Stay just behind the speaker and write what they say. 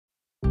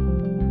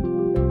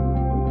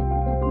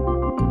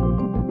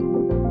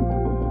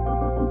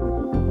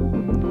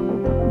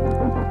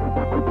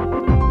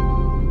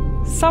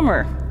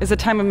Summer is a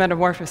time of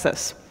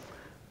metamorphosis.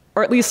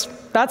 Or at least,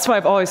 that's what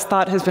I've always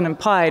thought has been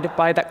implied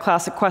by that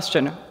classic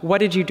question, what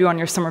did you do on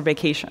your summer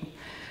vacation?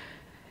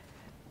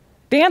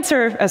 The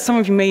answer, as some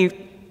of you may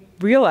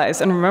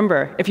realize and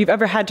remember, if you've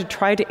ever had to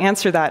try to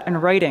answer that in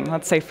writing,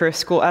 let's say for a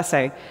school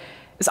essay,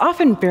 is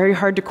often very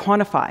hard to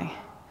quantify.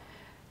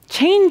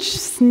 Change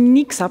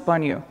sneaks up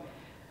on you.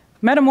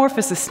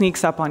 Metamorphosis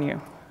sneaks up on you.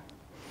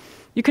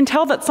 You can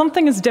tell that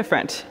something is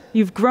different.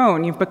 You've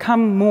grown, you've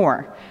become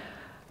more.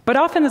 But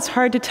often it's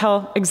hard to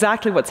tell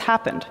exactly what's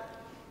happened,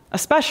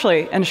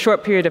 especially in a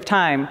short period of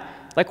time,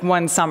 like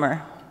one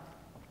summer.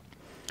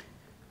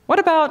 What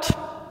about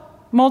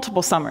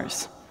multiple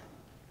summers?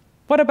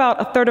 What about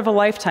a third of a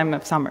lifetime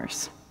of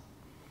summers?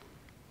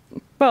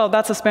 Well,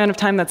 that's a span of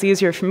time that's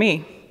easier for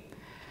me.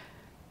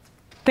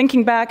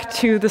 Thinking back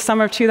to the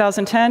summer of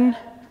 2010,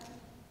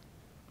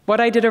 what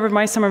I did over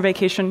my summer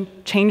vacation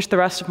changed the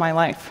rest of my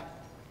life.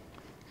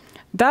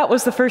 That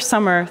was the first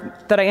summer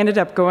that I ended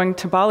up going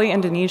to Bali,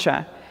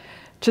 Indonesia,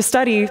 to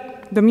study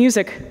the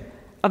music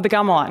of the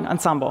gamelan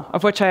ensemble,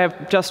 of which I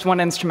have just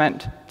one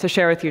instrument to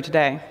share with you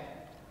today.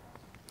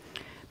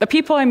 The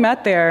people I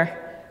met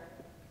there,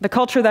 the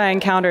culture that I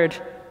encountered,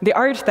 the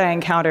art that I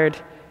encountered,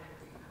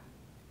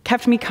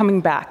 kept me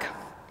coming back.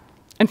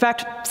 In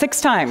fact,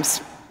 6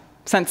 times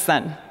since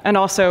then, and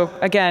also,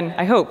 again,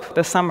 I hope,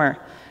 this summer.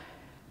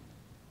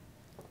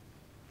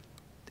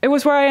 It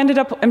was where I ended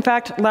up, in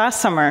fact,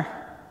 last summer.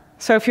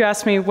 So if you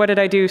ask me, what did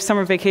I do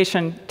summer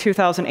vacation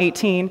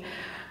 2018?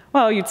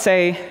 Well, you'd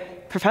say,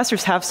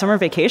 professors have summer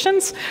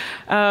vacations?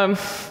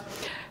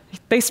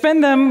 They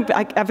spend them,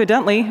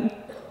 evidently,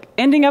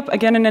 ending up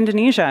again in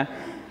Indonesia,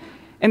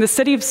 in the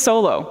city of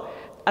Solo,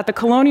 at the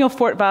colonial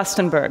Fort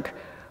Vastenburg,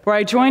 where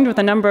I joined with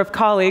a number of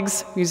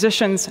colleagues,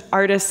 musicians,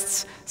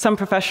 artists, some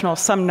professional,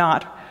 some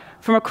not,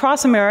 from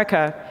across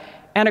America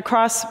and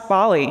across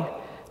Bali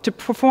to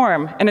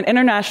perform in an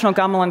international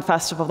gamelan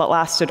festival that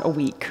lasted a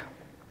week.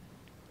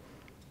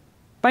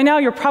 By now,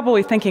 you're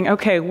probably thinking,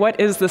 okay, what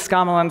is this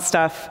gamelan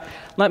stuff?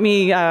 Let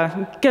me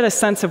get a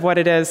sense of what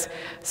it is.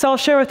 So I'll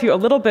share with you a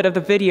little bit of the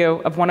video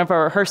of one of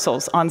our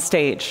rehearsals on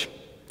stage.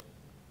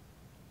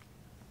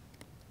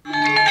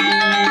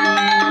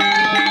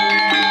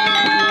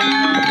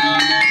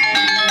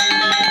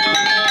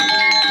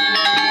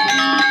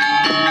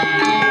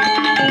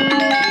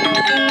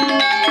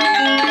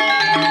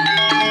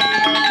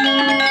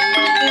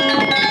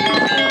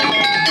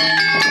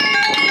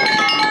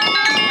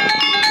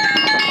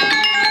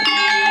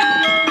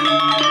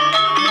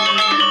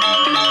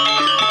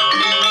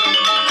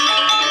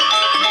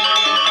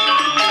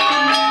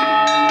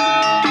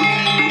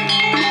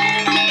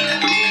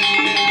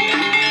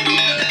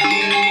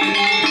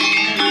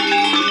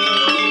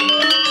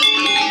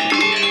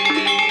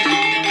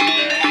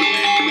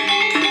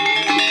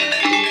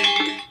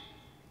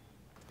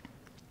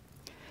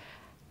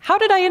 How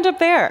did I end up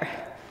there?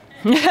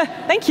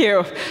 Thank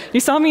you.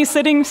 You saw me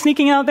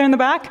sneaking out there in the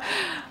back?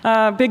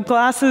 Big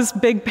glasses,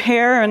 big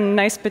hair, and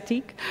nice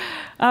batik.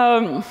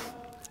 I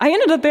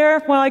ended up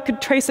there, well, I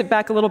could trace it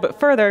back a little bit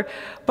further,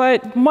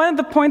 but one of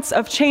the points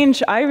of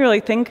change, I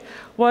really think,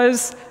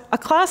 was a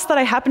class that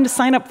I happened to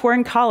sign up for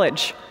in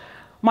college.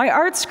 My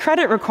arts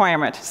credit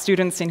requirement,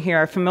 students in here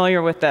are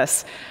familiar with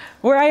this,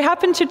 where I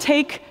happened to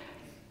take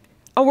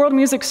a world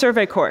music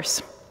survey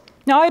course.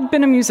 Now, I'd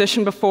been a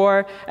musician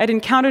before, I'd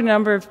encountered a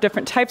number of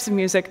different types of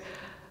music,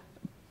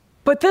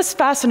 but this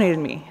fascinated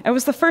me. It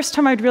was the first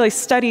time I'd really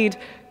studied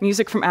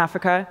music from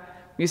Africa,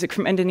 music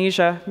from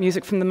Indonesia,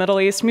 music from the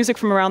Middle East, music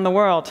from around the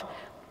world.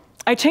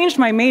 I changed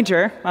my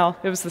major, well,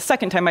 it was the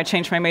second time I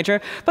changed my major,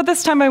 but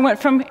this time I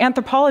went from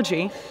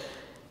anthropology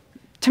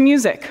to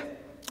music.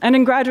 And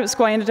in graduate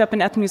school, I ended up in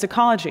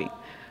ethnomusicology,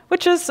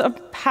 which is a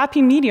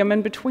happy medium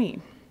in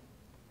between.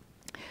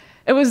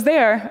 It was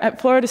there,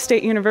 at Florida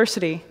State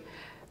University,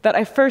 that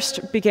I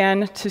first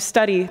began to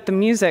study the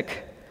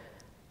music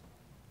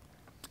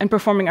and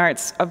performing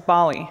arts of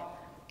Bali,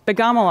 the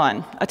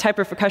gamelan, a type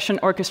of percussion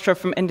orchestra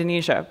from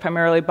Indonesia,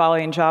 primarily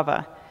Bali and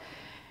Java.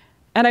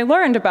 And I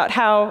learned about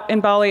how,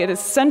 in Bali, it is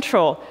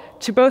central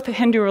to both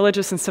Hindu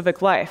religious and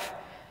civic life.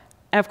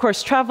 And of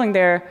course, traveling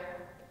there,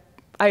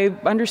 I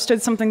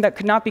understood something that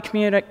could not be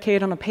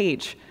communicated on a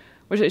page,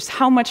 which is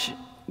how much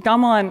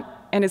gamelan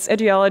and its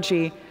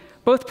ideology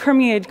both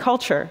permeated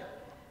culture.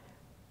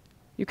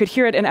 You could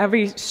hear it in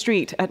every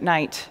street at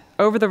night,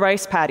 over the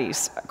rice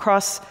paddies,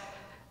 across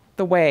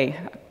the way,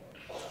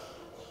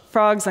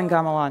 frogs and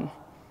gamelan.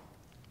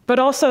 But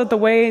also the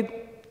way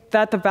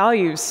that the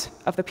values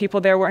of the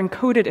people there were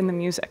encoded in the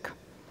music.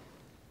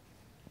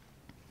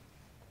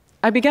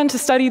 I began to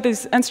study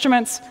these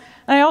instruments,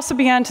 and I also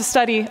began to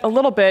study a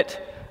little bit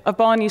of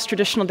Balinese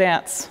traditional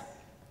dance.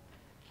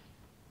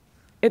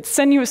 Its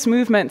sinuous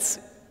movements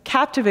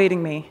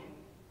captivating me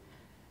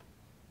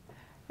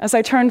as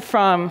I turned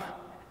from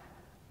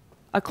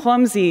a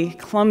clumsy,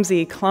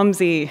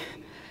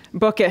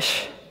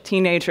 bookish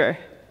teenager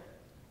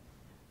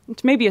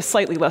to maybe a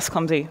slightly less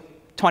clumsy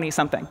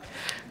 20-something.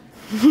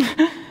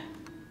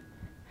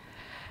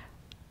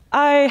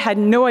 I had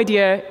no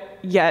idea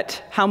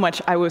yet how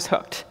much I was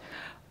hooked.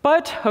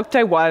 But hooked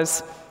I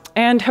was,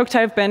 and hooked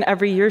I've been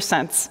every year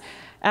since,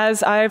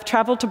 as I've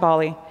traveled to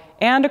Bali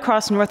and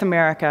across North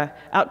America,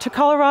 out to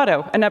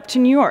Colorado and up to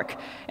New York,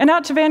 and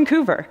out to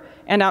Vancouver,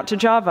 and out to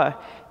Java,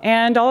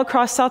 and all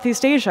across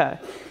Southeast Asia,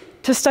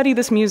 to study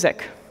this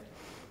music,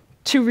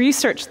 to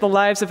research the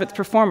lives of its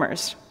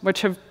performers,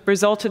 which have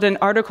resulted in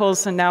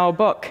articles and now a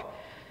book.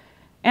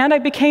 And I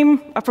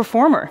became a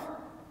performer.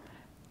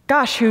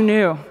 Gosh, who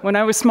knew? When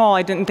I was small,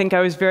 I didn't think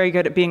I was very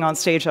good at being on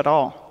stage at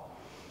all.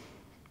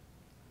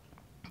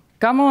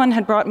 Gamelan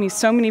had brought me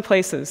so many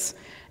places,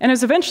 and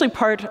is eventually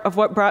part of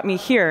what brought me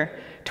here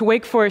to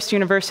Wake Forest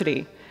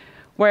University,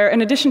 where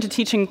in addition to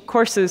teaching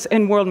courses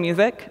in world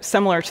music,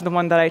 similar to the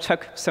one that I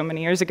took so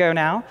many years ago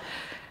now,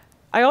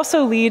 I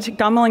also lead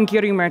Gamelan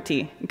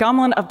Girimurti,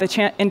 Gamelan of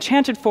the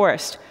Enchanted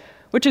Forest,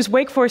 which is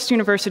Wake Forest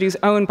University's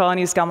own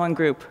Balinese gamelan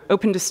group,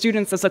 open to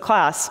students as a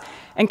class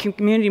and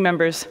community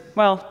members,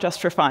 well,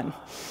 just for fun.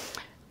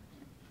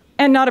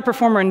 And not a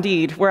performer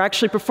indeed. We're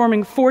actually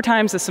performing 4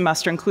 times this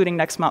semester, including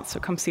next month, so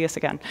come see us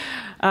again.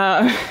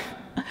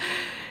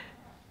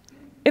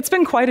 It's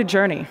been quite a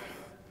journey.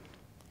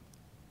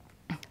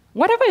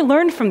 What have I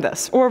learned from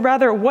this? Or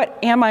rather, what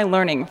am I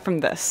learning from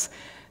this?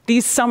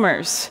 These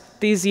summers,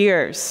 these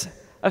years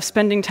of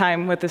spending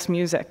time with this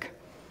music.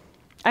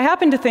 I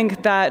happen to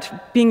think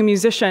that being a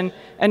musician,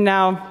 and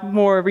now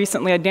more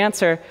recently a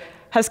dancer,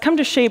 has come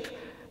to shape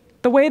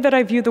the way that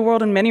I view the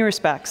world in many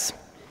respects.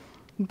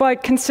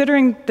 But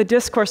considering the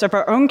discourse of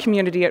our own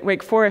community at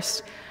Wake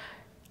Forest,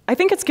 I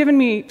think it's given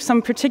me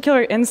some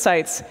particular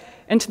insights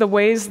into the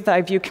ways that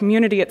I view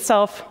community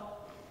itself,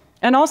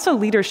 and also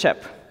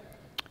leadership.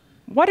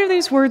 What do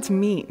these words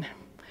mean?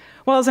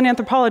 Well, as an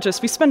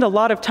anthropologist, we spend a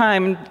lot of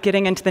time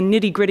getting into the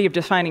nitty-gritty of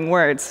defining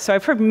words, so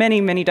I've heard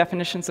many, many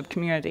definitions of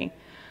community.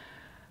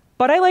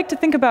 But I like to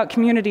think about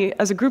community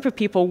as a group of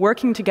people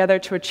working together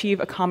to achieve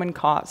a common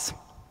cause.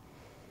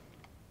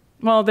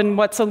 Well, then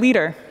what's a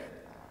leader?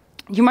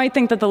 You might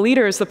think that the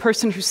leader is the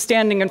person who's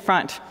standing in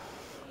front,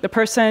 the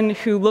person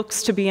who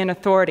looks to be in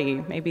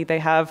authority. Maybe they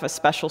have a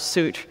special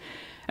suit.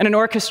 In an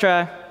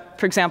orchestra,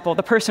 for example,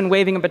 the person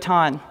waving a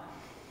baton.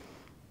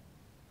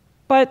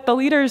 But the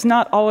leader is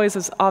not always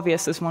as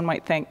obvious as one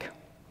might think.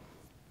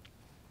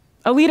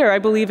 A leader, I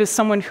believe, is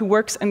someone who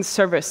works in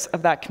service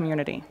of that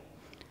community.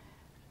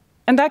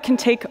 And that can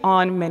take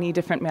on many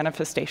different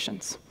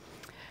manifestations.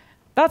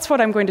 That's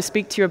what I'm going to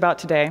speak to you about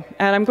today,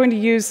 and I'm going to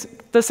use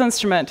this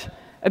instrument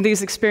and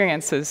these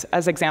experiences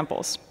as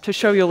examples to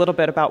show you a little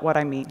bit about what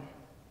I mean.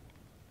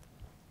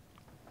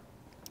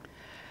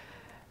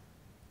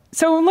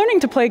 So in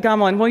learning to play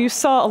gamelan, well, you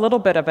saw a little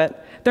bit of it.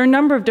 There are a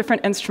number of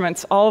different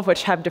instruments, all of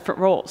which have different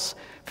roles.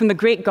 From the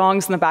great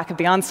gongs in the back of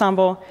the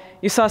ensemble,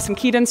 you saw some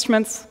keyed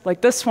instruments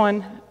like this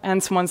one,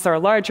 and some ones that are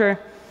larger.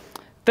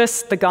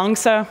 This, the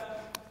gangsa,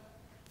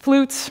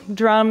 flutes,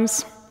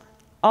 drums,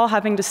 all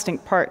having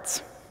distinct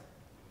parts.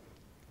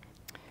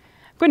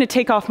 I'm going to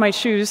take off my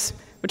shoes,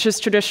 which is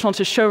traditional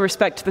to show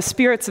respect to the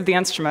spirits of the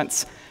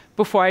instruments,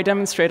 before I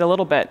demonstrate a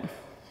little bit.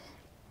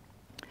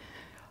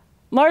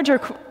 Larger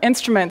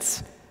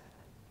instruments,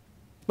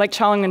 like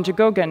chalang and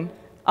jagogan,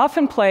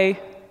 often play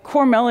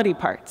core melody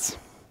parts.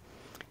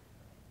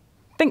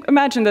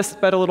 Imagine this,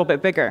 but a little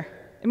bit bigger.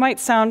 It might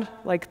sound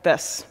like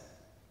this.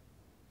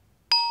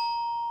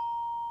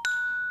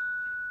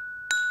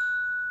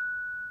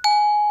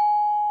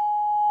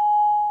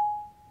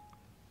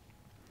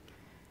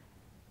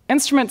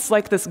 Instruments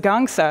like this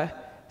gangsa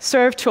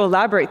serve to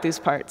elaborate these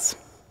parts.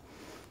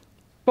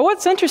 But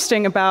what's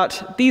interesting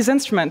about these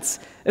instruments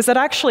is that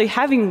actually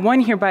having one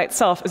here by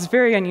itself is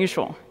very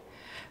unusual.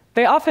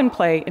 They often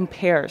play in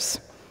pairs.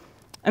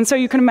 And so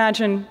you can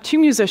imagine 2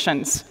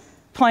 musicians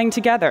playing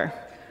together.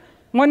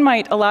 One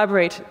might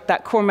elaborate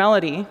that core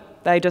melody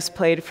that I just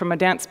played from a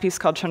dance piece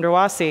called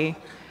Chandrawasi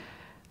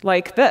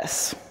like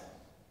this.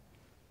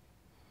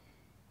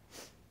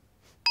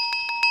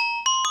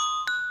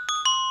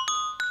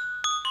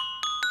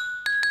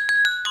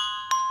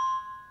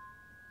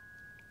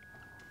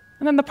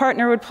 And then the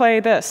partner would play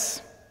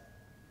this.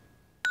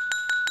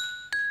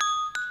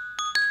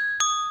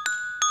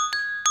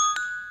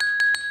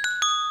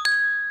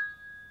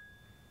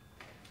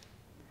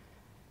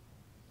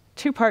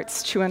 Two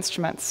parts, 2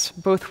 instruments,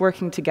 both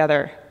working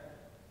together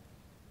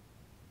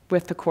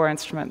with the core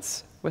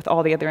instruments, with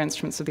all the other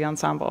instruments of the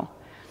ensemble.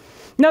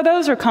 Now,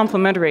 those are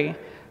complementary,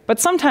 but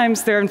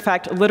sometimes they're in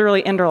fact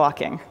literally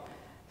interlocking.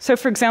 So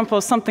for example,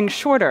 something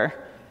shorter,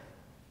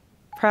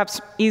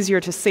 perhaps easier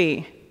to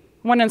see.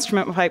 One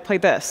instrument might play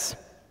this.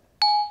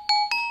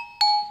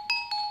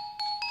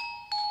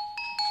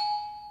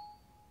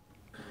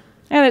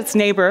 And its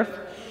neighbor.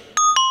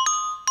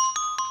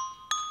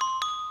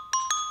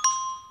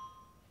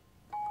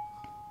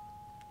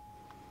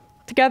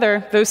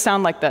 Together, those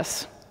sound like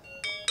this.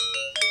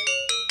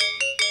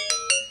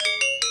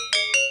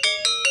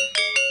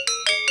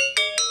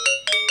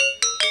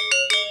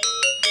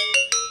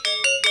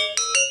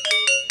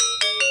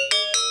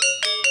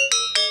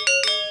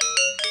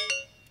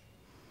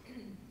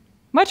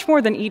 Much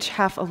more than each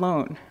half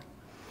alone.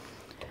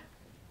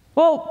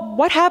 Well,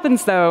 what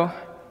happens, though,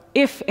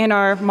 if in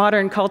our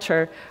modern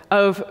culture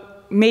of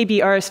maybe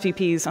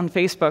RSVPs on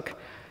Facebook,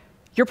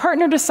 your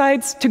partner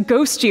decides to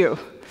ghost you,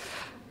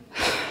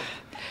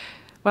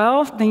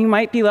 well, then you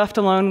might be left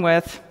alone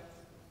with,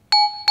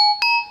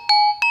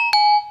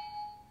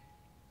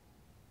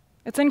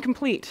 it's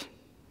incomplete.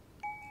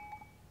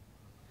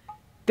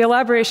 The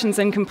elaboration's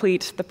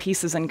incomplete, the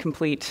piece is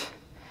incomplete,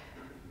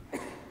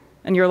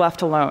 and you're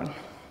left alone.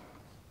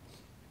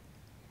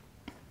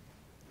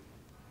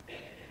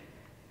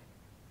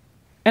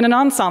 In an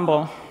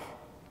ensemble,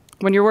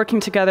 when you're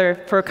working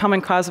together for a common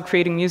cause of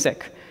creating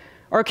music,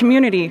 or a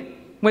community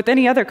with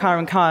any other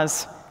common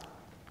cause,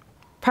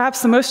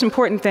 perhaps the most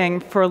important thing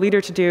for a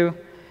leader to do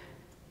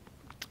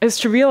is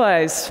to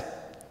realize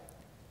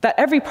that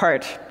every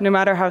part, no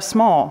matter how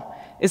small,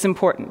 is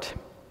important.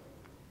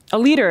 A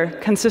leader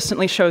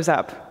consistently shows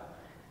up.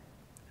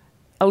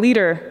 A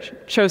leader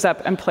shows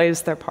up and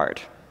plays their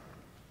part.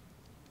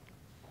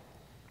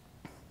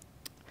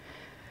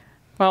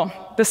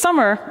 Well, this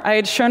summer, I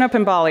had shown up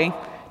in Bali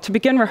to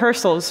begin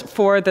rehearsals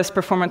for this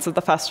performance at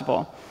the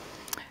festival.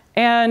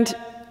 And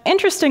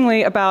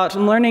interestingly about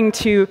learning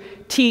to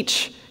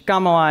teach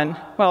gamelan,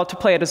 well, to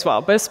play it as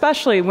well, but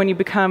especially when you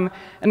become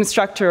an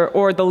instructor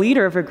or the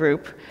leader of a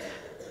group,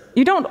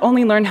 you don't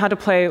only learn how to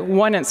play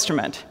one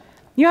instrument.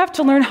 You have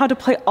to learn how to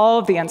play all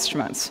of the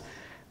instruments,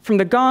 from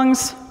the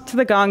gongs to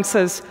the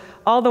gongsas,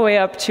 all the way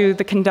up to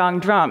the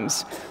kendang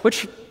drums,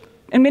 which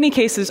in many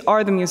cases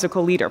are the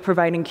musical leader,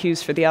 providing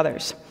cues for the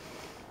others.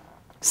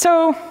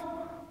 So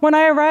when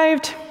I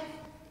arrived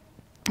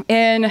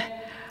in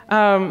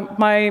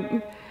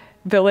my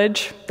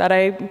village that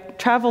I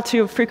travel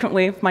to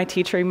frequently with my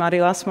teacher, Imari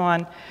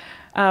Lasmoan,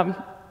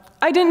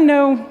 I didn't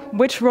know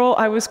which role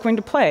I was going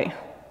to play.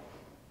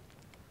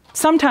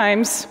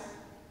 Sometimes,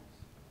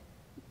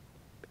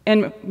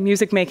 in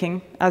music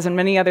making, as in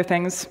many other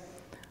things,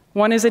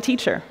 one is a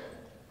teacher.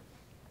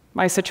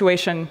 My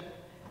situation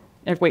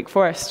at Wake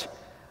Forest.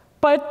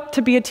 But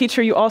to be a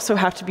teacher, you also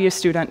have to be a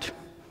student.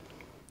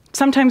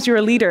 Sometimes you're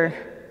a leader,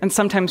 and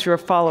sometimes you're a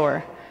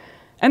follower.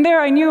 And there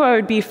I knew I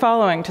would be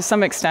following to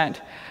some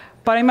extent.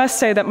 But I must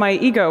say that my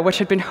ego, which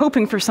had been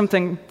hoping for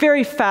something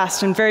very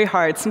fast and very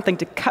hard, something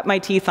to cut my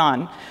teeth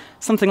on,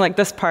 something like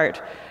this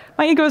part,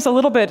 my ego is a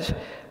little bit,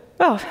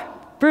 well,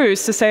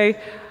 bruised to say,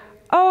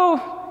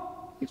 oh,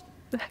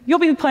 you'll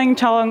be playing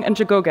Chalong and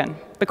Jagogan,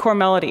 the core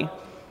melody.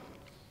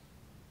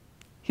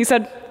 He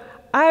said,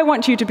 I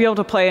want you to be able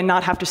to play and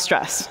not have to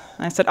stress.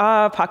 And I said,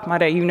 Pak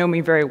Mare, you know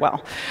me very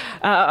well.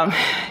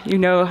 You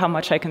know how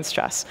much I can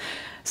stress.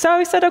 So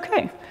I said,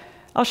 okay,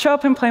 I'll show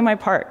up and play my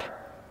part.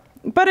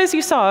 But as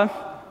you saw,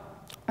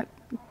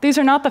 these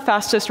are not the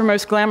fastest or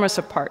most glamorous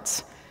of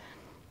parts.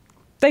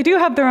 They do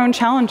have their own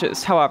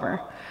challenges,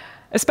 however,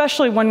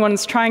 especially when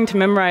one's trying to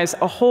memorize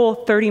a whole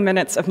 30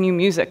 minutes of new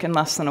music in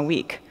less than a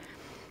week.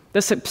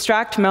 This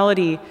abstract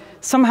melody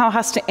somehow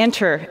has to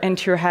enter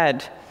into your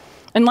head.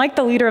 And like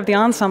the leader of the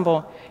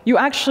ensemble, you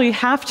actually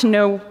have to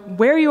know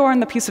where you are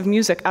in the piece of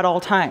music at all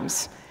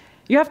times.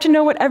 You have to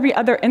know what every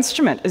other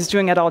instrument is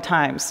doing at all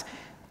times,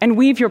 and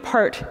weave your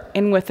part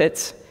in with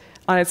it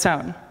on its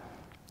own.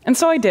 And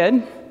so I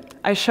did.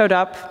 I showed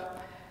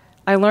up.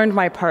 I learned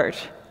my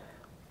part.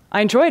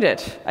 I enjoyed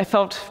it. I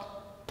felt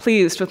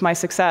pleased with my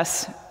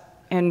success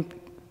in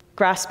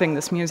grasping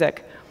this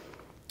music.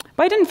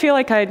 But I didn't feel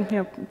like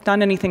I'd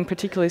done anything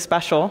particularly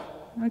special.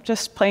 I was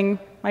just playing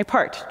my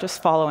part,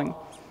 just following.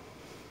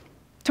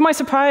 To my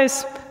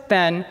surprise,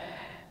 then,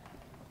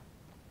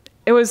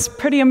 it was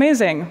pretty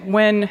amazing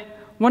when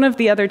one of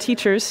the other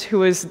teachers who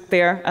was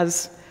there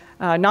as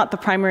not the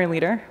primary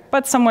leader,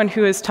 but someone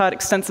who has taught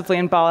extensively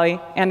in Bali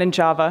and in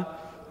Java,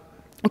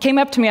 came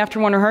up to me after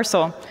one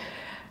rehearsal,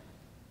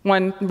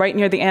 one right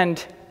near the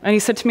end, and he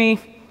said to me,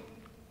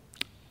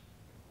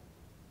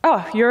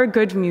 oh, you're a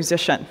good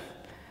musician.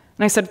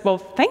 And I said, well,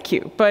 thank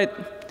you,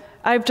 but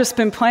I've just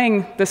been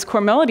playing this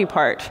core melody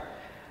part.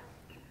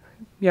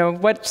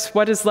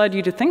 What has led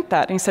you to think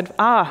that? And he said,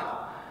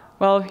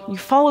 well, you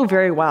follow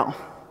very well.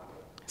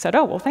 I said,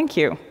 oh, well, thank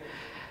you.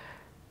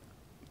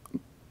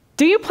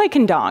 Do you play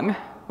kendang?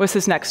 Was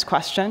his next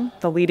question,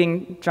 the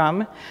leading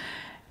drum.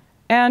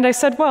 And I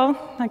said, well,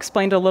 I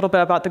explained a little bit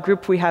about the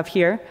group we have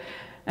here.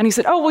 And he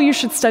said, oh, well, you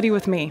should study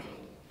with me.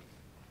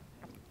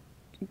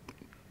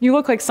 You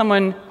look like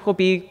someone who'll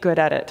be good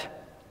at it.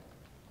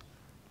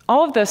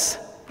 All of this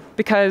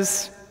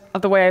because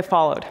of the way I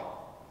followed.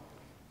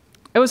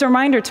 It was a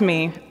reminder to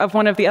me of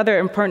one of the other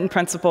important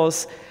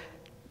principles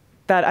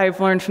that I've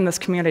learned from this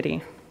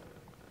community.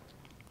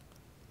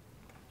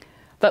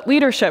 That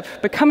leadership,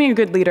 becoming a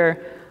good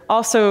leader,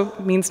 also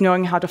means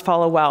knowing how to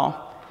follow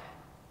well,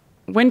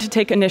 when to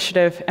take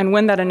initiative, and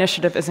when that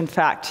initiative is, in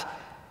fact,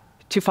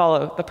 to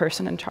follow the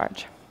person in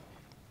charge.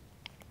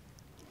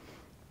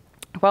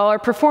 While our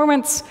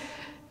performance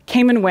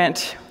came and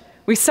went,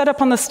 we set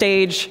up on the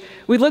stage,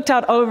 we looked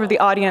out over the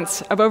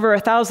audience of over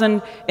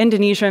 1,000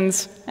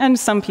 Indonesians and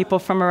some people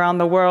from around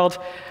the world,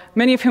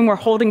 many of whom were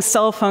holding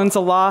cell phones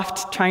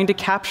aloft, trying to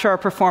capture our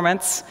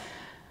performance.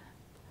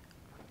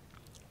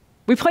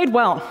 We played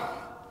well.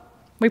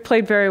 We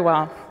played very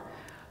well.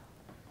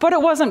 But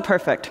it wasn't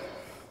perfect.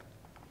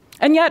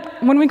 And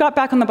yet, when we got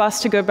back on the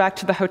bus to go back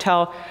to the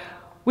hotel,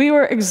 we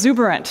were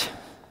exuberant.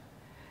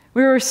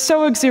 We were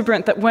so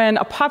exuberant that when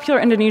a popular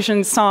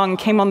Indonesian song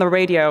came on the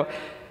radio,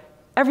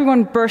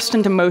 everyone burst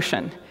into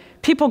motion.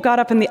 People got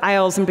up in the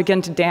aisles and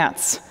began to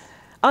dance.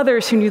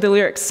 Others who knew the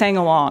lyrics sang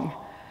along.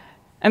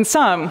 And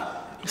some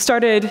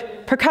started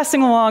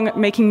percussing along,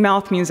 making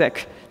mouth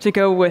music to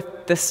go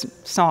with this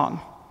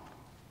song.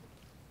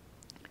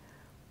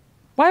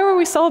 Why were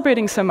we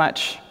celebrating so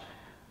much?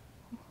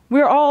 We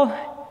were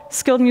all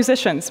skilled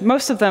musicians,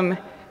 most of them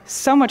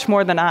so much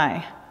more than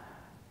I.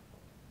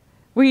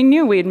 We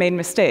knew we had made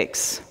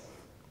mistakes.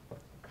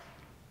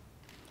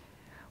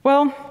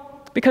 Well,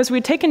 because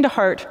we'd taken to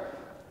heart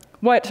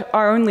what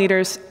our own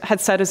leaders had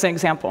set as an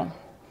example,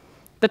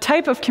 the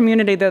type of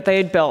community that they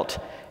had built,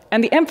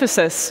 and the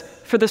emphasis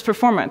for this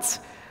performance,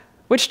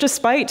 which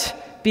despite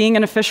being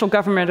an official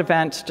government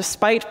event,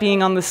 despite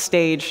being on the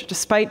stage,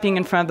 despite being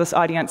in front of this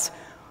audience,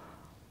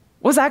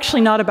 was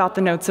actually not about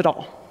the notes at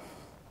all.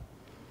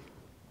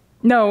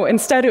 No,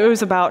 instead it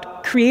was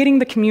about creating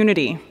the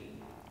community,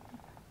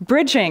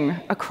 bridging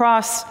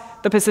across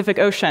the Pacific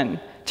Ocean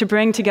to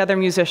bring together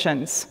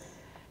musicians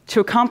to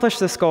accomplish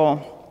this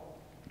goal.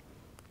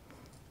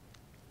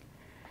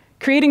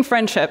 Creating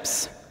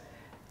friendships,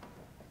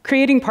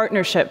 creating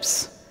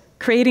partnerships,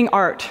 creating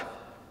art,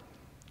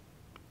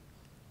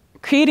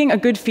 creating a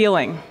good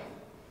feeling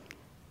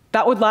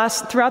that would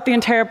last throughout the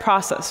entire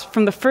process,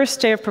 from the first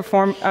day of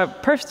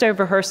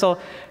rehearsal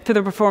to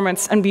the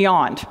performance and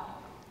beyond,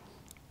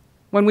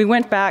 when we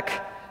went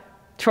back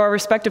to our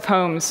respective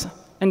homes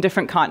in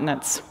different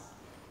continents,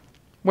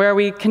 where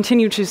we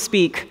continue to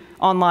speak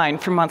online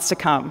for months to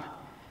come.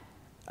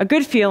 A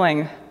good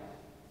feeling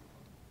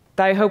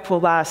that I hope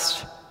will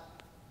last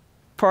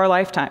for our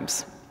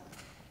lifetimes.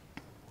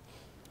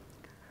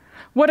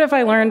 What have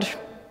I learned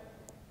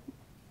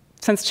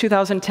since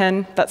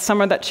 2010, that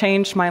summer that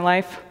changed my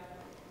life?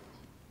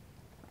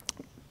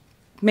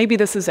 Maybe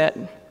this is it.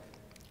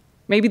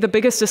 Maybe the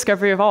biggest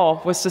discovery of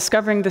all was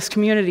discovering this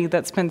community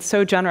that's been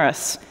so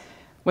generous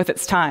with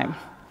its time.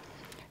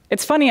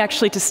 It's funny,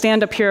 actually, to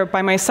stand up here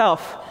by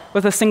myself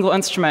with a single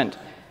instrument,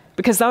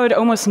 because that would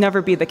almost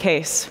never be the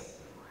case.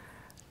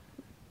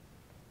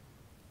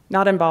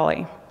 Not in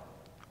Bali.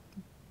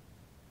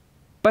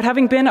 But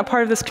having been a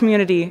part of this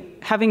community,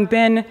 having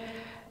been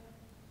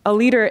a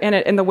leader in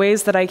it in the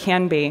ways that I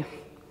can be,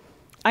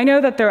 I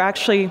know that they're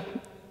actually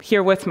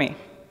here with me.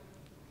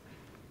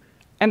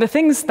 And the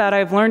things that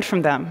I've learned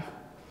from them,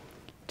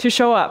 to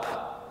show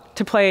up,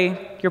 to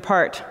play your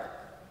part,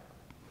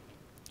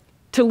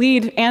 to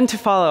lead and to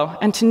follow,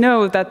 and to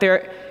know that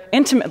they're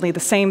intimately the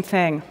same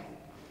thing.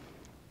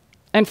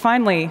 And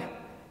finally,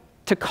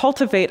 to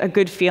cultivate a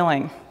good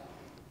feeling.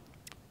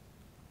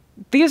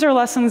 These are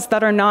lessons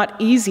that are not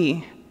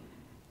easy.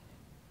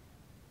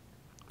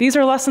 These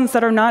are lessons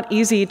that are not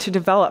easy to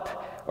develop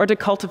or to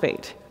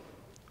cultivate.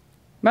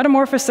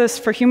 Metamorphosis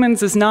for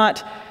humans is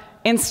not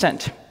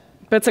instant,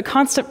 but it's a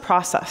constant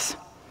process.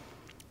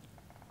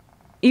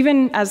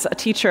 Even as a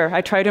teacher, I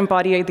try to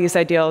embody these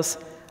ideals.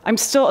 I'm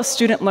still a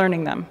student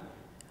learning them.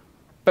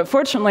 But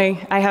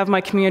fortunately, I have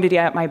my community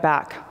at my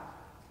back.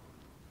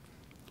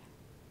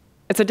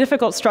 It's a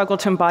difficult struggle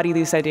to embody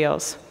these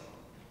ideals,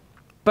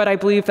 but I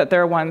believe that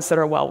there are ones that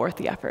are well worth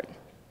the effort.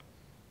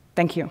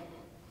 Thank you.